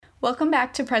Welcome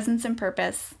back to Presence and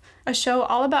Purpose, a show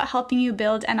all about helping you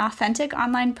build an authentic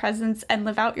online presence and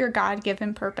live out your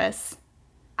God-given purpose.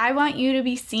 I want you to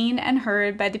be seen and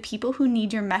heard by the people who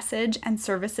need your message and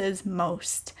services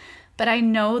most. But I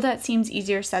know that seems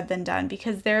easier said than done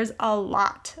because there's a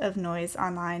lot of noise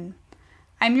online.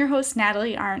 I'm your host,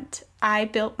 Natalie Arndt. I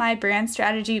built my brand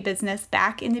strategy business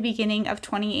back in the beginning of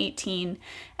 2018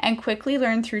 and quickly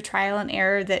learned through trial and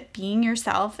error that being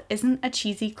yourself isn't a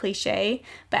cheesy cliche,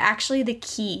 but actually the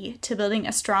key to building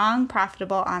a strong,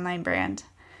 profitable online brand.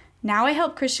 Now I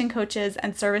help Christian coaches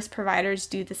and service providers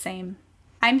do the same.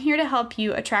 I'm here to help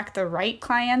you attract the right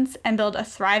clients and build a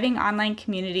thriving online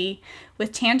community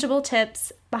with tangible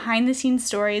tips, behind-the-scenes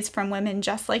stories from women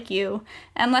just like you,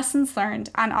 and lessons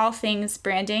learned on all things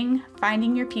branding,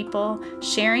 finding your people,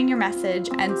 sharing your message,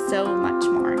 and so much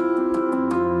more.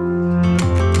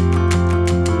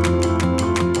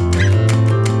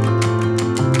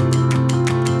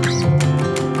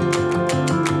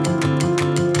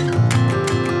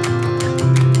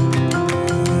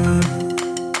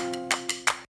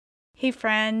 Hey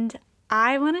friend,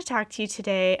 I want to talk to you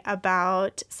today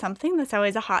about something that's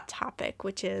always a hot topic,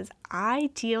 which is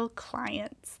ideal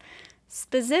clients.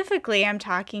 Specifically, I'm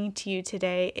talking to you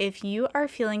today if you are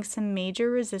feeling some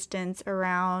major resistance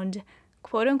around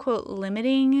quote unquote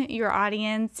limiting your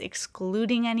audience,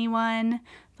 excluding anyone,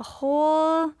 the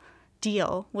whole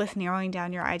deal with narrowing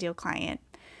down your ideal client.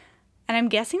 And I'm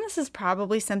guessing this is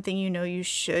probably something you know you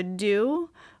should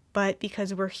do, but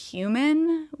because we're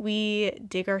human, we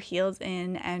dig our heels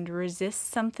in and resist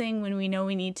something when we know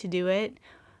we need to do it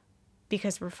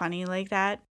because we're funny like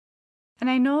that. And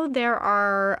I know there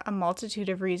are a multitude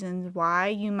of reasons why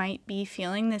you might be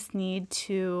feeling this need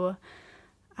to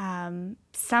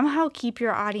somehow keep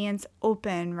your audience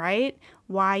open, right?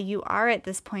 Why you are at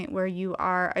this point where you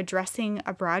are addressing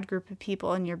a broad group of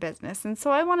people in your business. And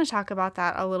so I want to talk about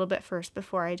that a little bit first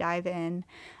before I dive in.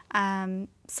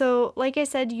 So like I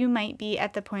said, you might be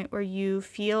at the point where you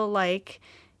feel like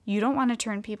you don't want to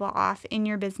turn people off in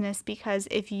your business because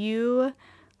if you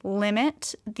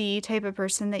limit the type of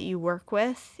person that you work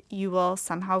with, you will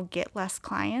somehow get less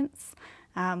clients.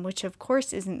 Which of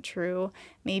course isn't true.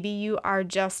 Maybe you are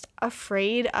just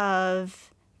afraid of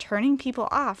turning people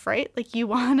off, right? Like you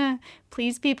want to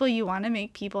please people, you want to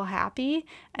make people happy.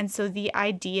 And so the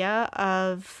idea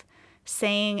of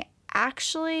saying,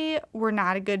 actually, we're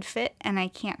not a good fit and I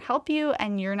can't help you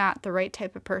and you're not the right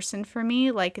type of person for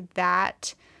me, like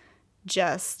that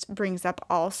just brings up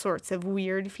all sorts of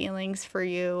weird feelings for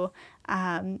you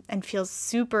and feels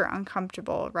super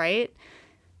uncomfortable, right?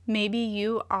 Maybe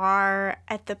you are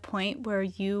at the point where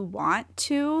you want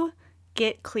to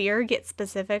get clear, get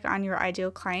specific on your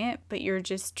ideal client, but you're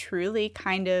just truly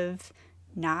kind of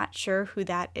not sure who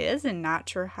that is and not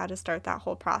sure how to start that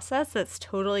whole process. That's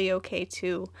totally okay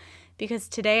too, because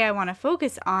today I want to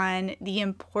focus on the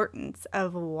importance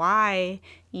of why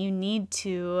you need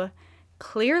to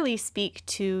clearly speak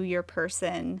to your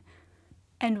person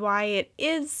and why it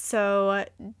is so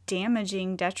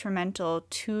damaging, detrimental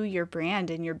to your brand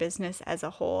and your business as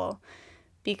a whole.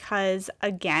 Because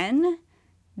again,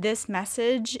 this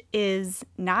message is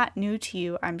not new to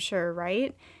you, I'm sure,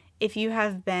 right? If you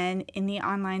have been in the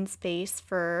online space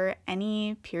for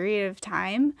any period of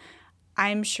time,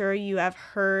 I'm sure you have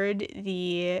heard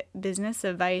the business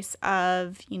advice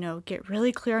of, get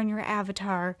really clear on your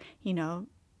avatar,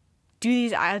 do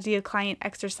these ideal client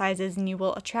exercises and you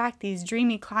will attract these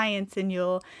dreamy clients and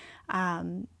you'll,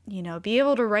 be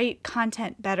able to write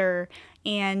content better.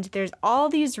 And there's all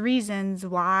these reasons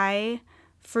why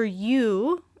for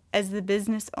you as the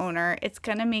business owner, it's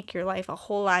going to make your life a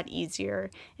whole lot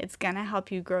easier. It's going to help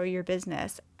you grow your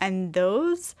business. And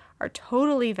those are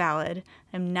totally valid.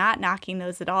 I'm not knocking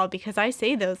those at all because I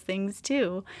say those things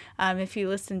too, if you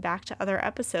listen back to other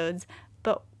episodes.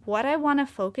 But what I want to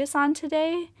focus on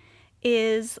today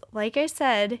is, like I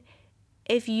said,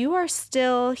 if you are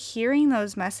still hearing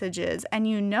those messages and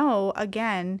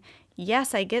again,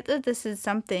 yes, I get that this is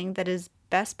something that is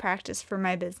best practice for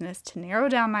my business to narrow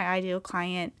down my ideal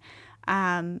client,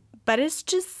 but it's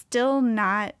just still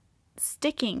not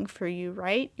sticking for you,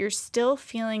 right? You're still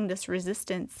feeling this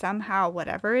resistance somehow,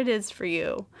 whatever it is for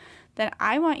you, then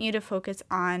I want you to focus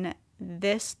on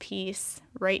this piece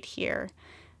right here.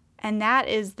 And that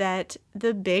is that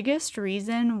the biggest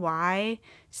reason why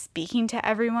speaking to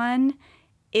everyone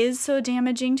is so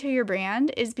damaging to your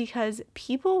brand is because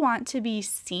people want to be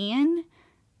seen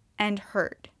and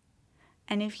heard.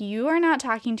 And if you are not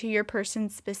talking to your person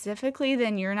specifically,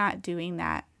 then you're not doing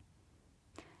that.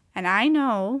 And I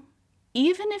know,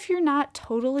 even if you're not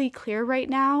totally clear right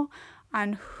now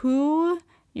on who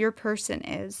your person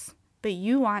is, but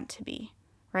you want to be,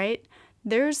 right?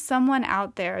 There's someone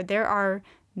out there. There are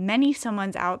many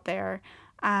someones out there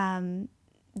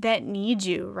that need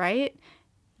you, right?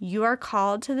 You are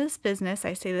called to this business.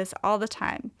 I say this all the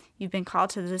time. You've been called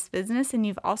to this business, and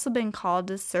you've also been called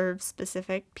to serve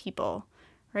specific people,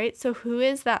 right? So who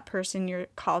is that person you're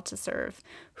called to serve?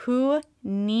 Who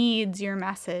needs your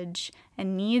message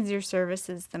and needs your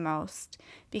services the most?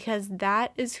 Because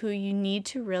that is who you need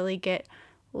to really get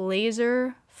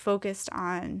laser focused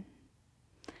on.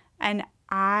 And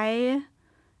I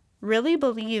really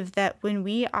believe that when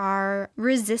we are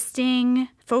resisting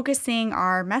focusing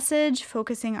our message,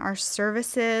 focusing our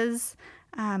services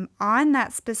on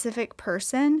that specific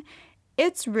person,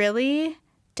 it's really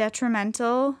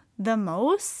detrimental the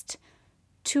most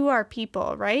to our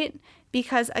people, right?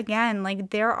 Because again, like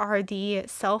there are the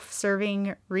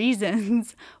self-serving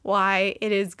reasons why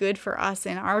it is good for us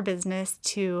in our business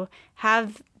to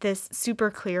have this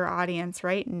super clear audience,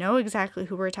 right? Know exactly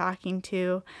who we're talking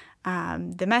to,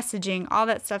 the messaging, all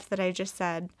that stuff that I just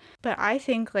said. But I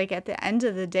think like at the end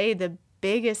of the day, the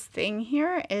biggest thing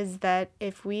here is that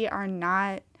if we are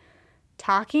not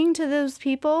talking to those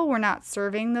people, we're not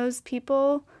serving those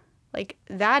people, like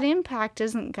that impact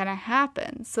isn't going to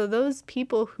happen. So those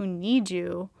people who need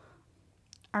you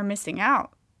are missing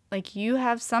out. Like you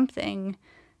have something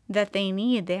that they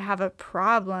need. They have a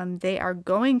problem. They are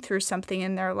going through something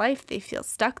in their life. They feel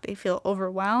stuck. They feel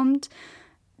overwhelmed.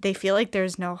 They feel like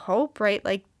there's no hope, right?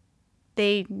 Like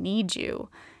they need you.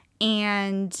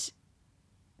 And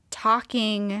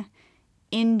talking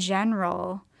in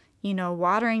general,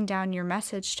 watering down your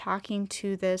message, talking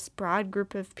to this broad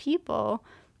group of people,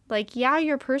 like, yeah,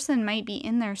 your person might be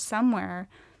in there somewhere,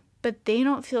 but they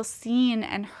don't feel seen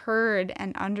and heard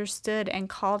and understood and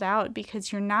called out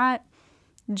because you're not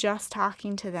just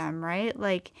talking to them, right?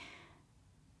 Like,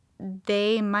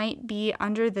 they might be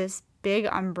under this big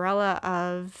umbrella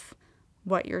of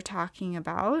what you're talking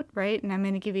about, right? And I'm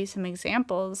going to give you some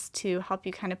examples to help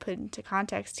you kind of put into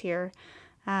context here.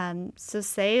 So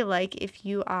say, like, if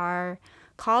you are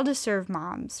called to serve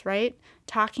moms, right?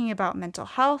 Talking about mental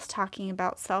health, talking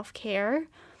about self-care,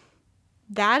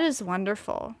 that is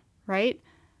wonderful, right?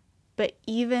 But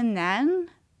even then,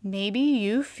 maybe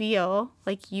you feel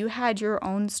like you had your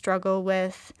own struggle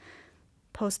with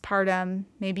postpartum.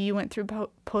 Maybe you went through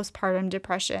postpartum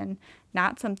depression.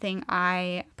 Not something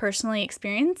I personally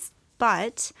experienced,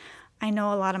 but I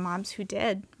know a lot of moms who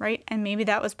did, right? And maybe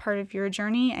that was part of your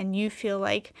journey and you feel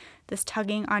like this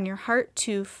tugging on your heart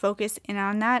to focus in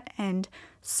on that and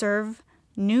serve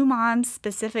new moms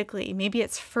specifically. Maybe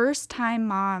it's first-time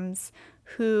moms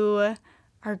who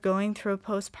are going through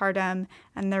postpartum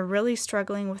and they're really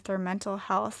struggling with their mental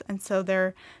health. And so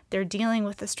they're dealing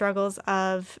with the struggles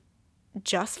of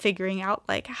just figuring out,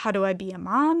 like, how do I be a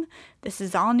mom? This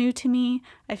is all new to me.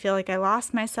 I feel like I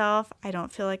lost myself. I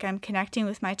don't feel like I'm connecting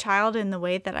with my child in the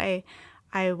way that I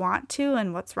want to,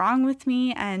 and what's wrong with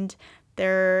me. And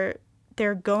they're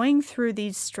going through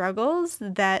these struggles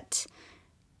that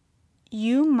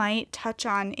you might touch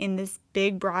on in this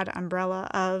big, broad umbrella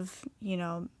of,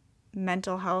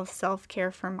 mental health,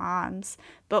 self-care for moms.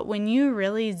 But when you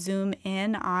really zoom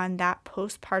in on that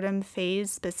postpartum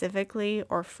phase specifically,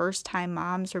 or first-time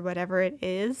moms, or whatever it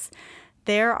is,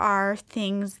 there are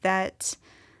things that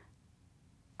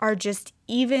are just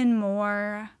even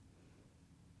more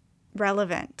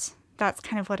relevant. That's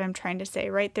kind of what I'm trying to say,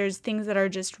 right? There's things that are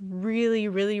just really,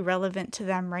 really relevant to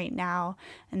them right now.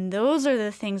 And those are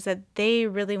the things that they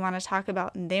really want to talk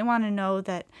about. And they want to know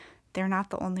that they're not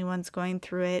the only ones going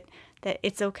through it, that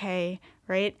it's okay,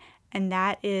 right? And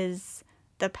that is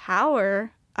the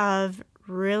power of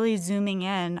really zooming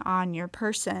in on your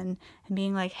person and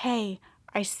being like, hey,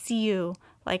 I see you.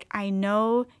 Like, I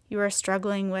know you are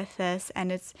struggling with this, and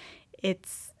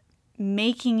it's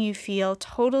making you feel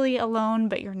totally alone,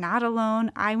 but you're not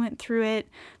alone. I went through it.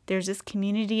 There's this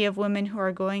community of women who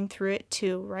are going through it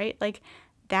too, right? Like,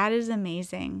 that is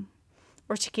amazing.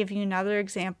 Or to give you another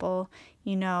example,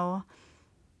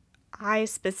 I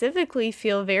specifically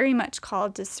feel very much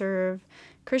called to serve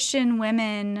Christian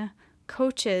women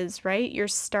coaches, right? You're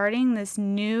starting this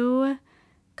new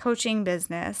coaching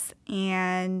business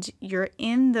and you're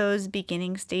in those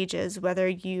beginning stages, whether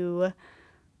you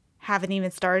haven't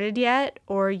even started yet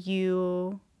or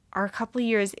you are a couple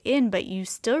years in, but you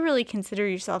still really consider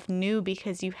yourself new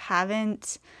because you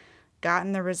haven't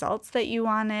gotten the results that you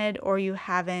wanted, or you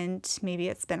haven't, maybe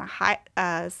it's been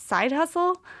a side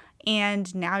hustle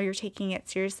and now you're taking it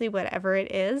seriously, whatever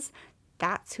it is.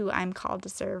 That's who I'm called to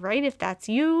serve, right? If that's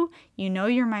you,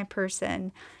 you're my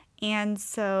person. And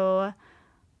so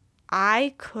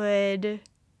I could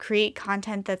create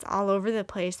content that's all over the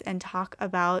place and talk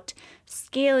about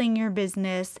scaling your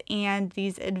business and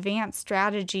these advanced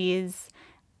strategies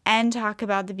and talk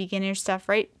about the beginner stuff,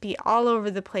 right? Be all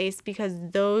over the place because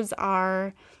those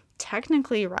are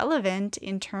technically relevant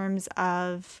in terms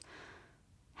of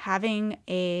having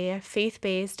a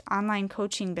faith-based online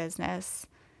coaching business.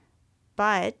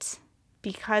 But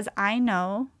because I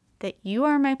know that you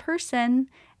are my person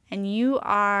and you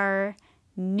are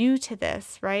new to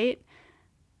this, right?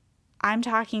 I'm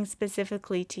talking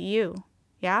specifically to you.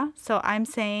 Yeah? So I'm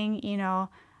saying,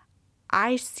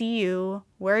 I see you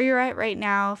where you're at right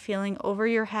now, feeling over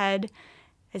your head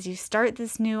as you start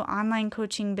this new online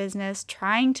coaching business,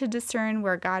 trying to discern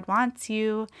where God wants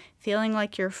you, feeling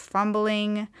like you're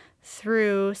fumbling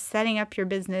through setting up your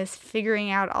business, figuring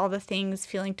out all the things,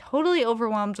 feeling totally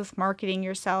overwhelmed with marketing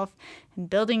yourself and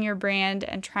building your brand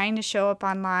and trying to show up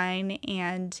online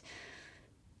and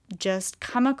just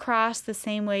come across the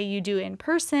same way you do in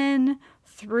person,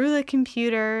 through the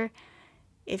computer.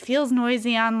 It feels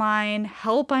noisy online.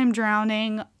 Help, I'm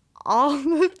drowning. All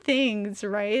the things,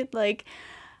 right? Like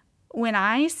when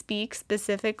I speak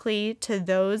specifically to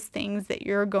those things that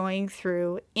you're going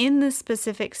through in the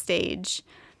specific stage,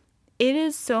 it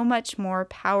is so much more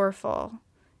powerful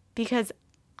because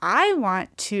I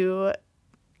want to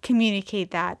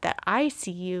communicate that I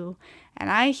see you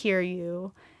and I hear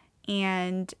you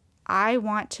and I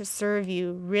want to serve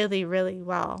you really, really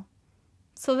well.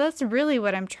 So that's really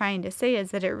what I'm trying to say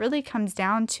is that it really comes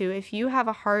down to if you have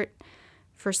a heart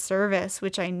for service,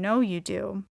 which I know you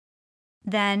do,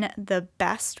 then the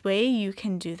best way you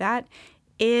can do that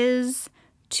is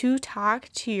to talk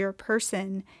to your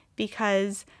person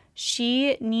because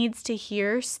she needs to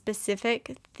hear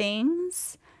specific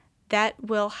things that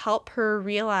will help her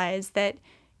realize that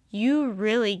you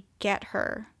really get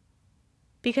her.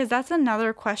 Because that's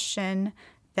another question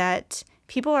that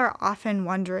people are often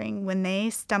wondering when they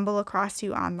stumble across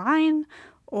you online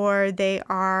or they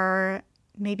are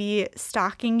maybe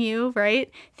stalking you, right?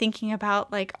 Thinking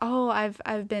about like, oh,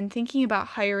 I've been thinking about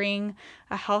hiring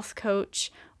a health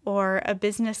coach or a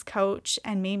business coach,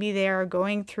 and maybe they are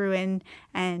going through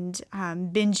and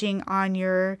binging on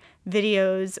your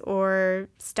videos or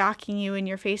stalking you in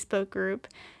your Facebook group.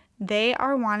 They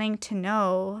are wanting to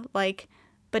know, like,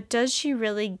 but does she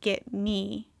really get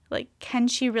me? Like, can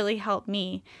she really help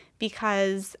me?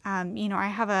 Because,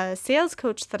 I have a sales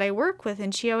coach that I work with,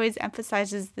 and she always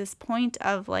emphasizes this point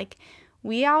of like,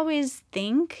 we always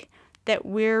think that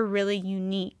we're really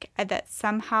unique, and that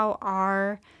somehow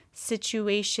our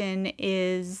situation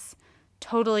is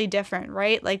totally different,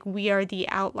 right? Like we are the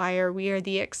outlier, we are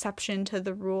the exception to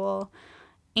the rule.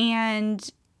 And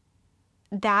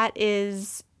that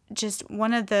is just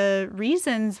one of the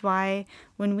reasons why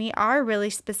when we are really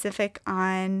specific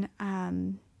on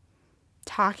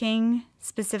talking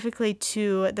specifically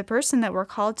to the person that we're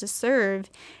called to serve,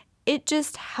 it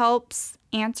just helps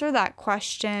answer that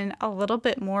question a little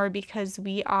bit more because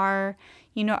we are,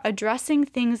 addressing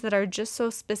things that are just so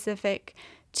specific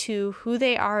to who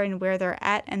they are and where they're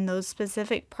at and those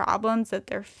specific problems that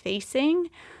they're facing,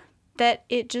 that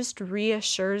it just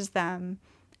reassures them.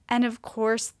 And of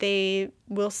course, they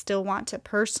will still want to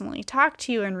personally talk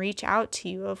to you and reach out to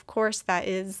you. Of course, that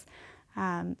is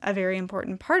a very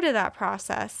important part of that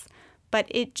process. But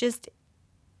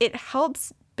it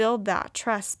helps build that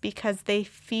trust because they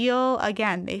feel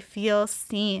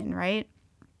seen, right?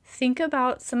 Think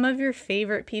about some of your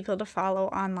favorite people to follow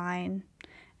online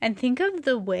and think of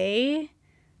the way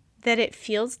that it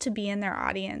feels to be in their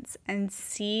audience and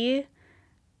see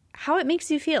how it makes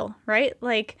you feel, right?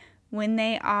 Like when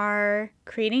they are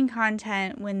creating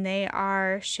content, when they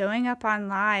are showing up on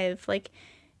live, like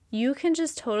you can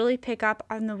just totally pick up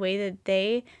on the way that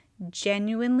they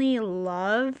genuinely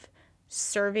love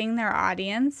serving their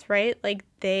audience, right? Like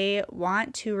they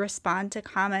want to respond to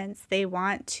comments. They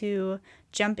want to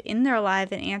jump in their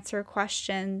live and answer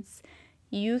questions.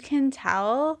 You can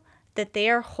tell that they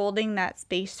are holding that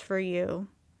space for you.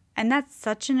 And that's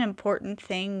such an important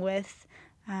thing with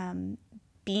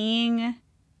being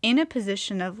in a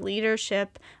position of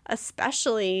leadership,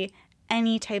 especially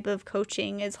any type of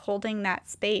coaching, is holding that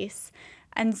space.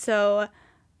 And so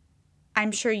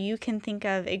I'm sure you can think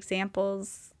of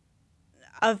examples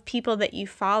of people that you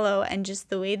follow and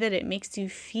just the way that it makes you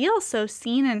feel so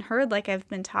seen and heard, like I've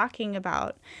been talking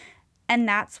about. And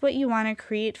that's what you want to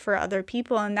create for other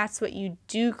people. And that's what you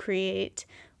do create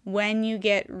when you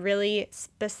get really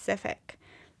specific.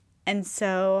 And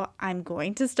so I'm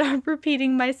going to stop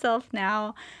repeating myself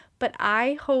now, but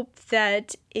I hope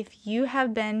that if you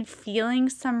have been feeling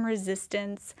some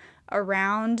resistance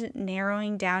around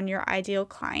narrowing down your ideal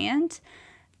client,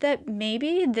 that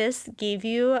maybe this gave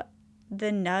you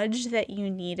the nudge that you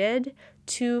needed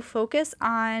to focus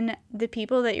on the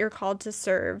people that you're called to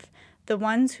serve, the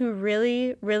ones who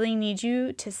really, really need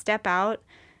you to step out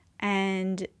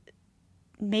and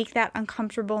make that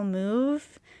uncomfortable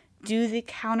move, do the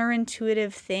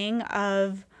counterintuitive thing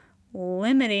of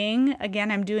limiting, again,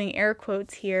 I'm doing air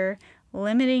quotes here,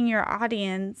 limiting your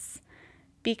audience,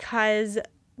 because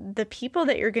the people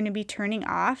that you're going to be turning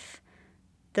off,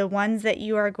 the ones that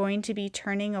you are going to be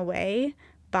turning away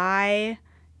by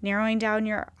narrowing down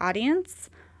your audience,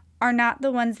 are not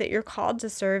the ones that you're called to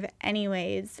serve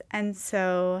anyways. And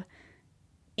so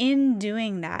in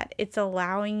doing that, it's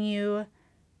allowing you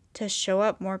to show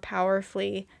up more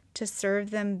powerfully, to serve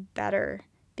them better,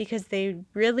 because they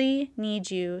really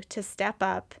need you to step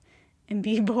up and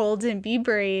be bold and be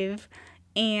brave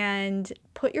and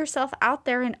put yourself out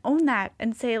there and own that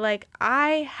and say, like,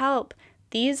 I help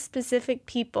these specific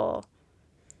people.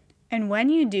 And when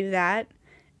you do that,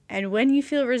 and when you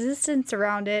feel resistance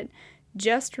around it,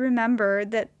 just remember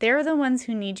that they're the ones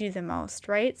who need you the most,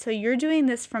 right? So you're doing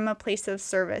this from a place of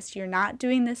service. You're not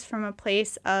doing this from a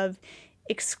place of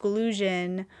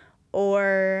exclusion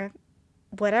or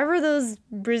whatever those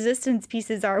resistance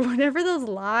pieces are, whatever those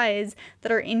lies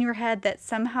that are in your head that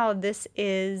somehow this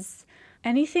is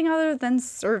anything other than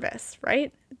service,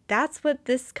 right? That's what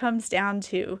this comes down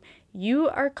to. You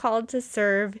are called to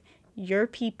serve your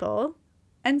people,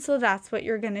 and so that's what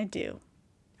you're going to do.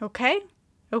 Okay?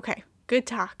 Okay. Good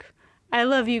talk. I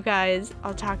love you guys.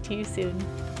 I'll talk to you soon.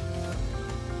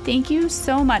 Thank you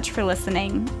so much for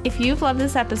listening. If you've loved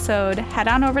this episode, head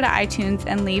on over to iTunes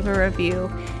and leave a review.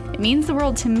 It means the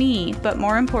world to me, but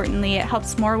more importantly, it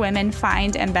helps more women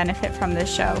find and benefit from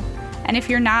this show. And if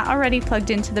you're not already plugged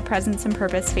into the Presence and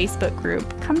Purpose Facebook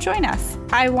group, come join us.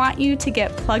 I want you to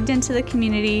get plugged into the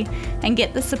community and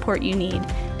get the support you need,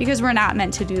 because we're not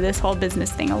meant to do this whole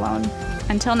business thing alone.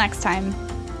 Until next time.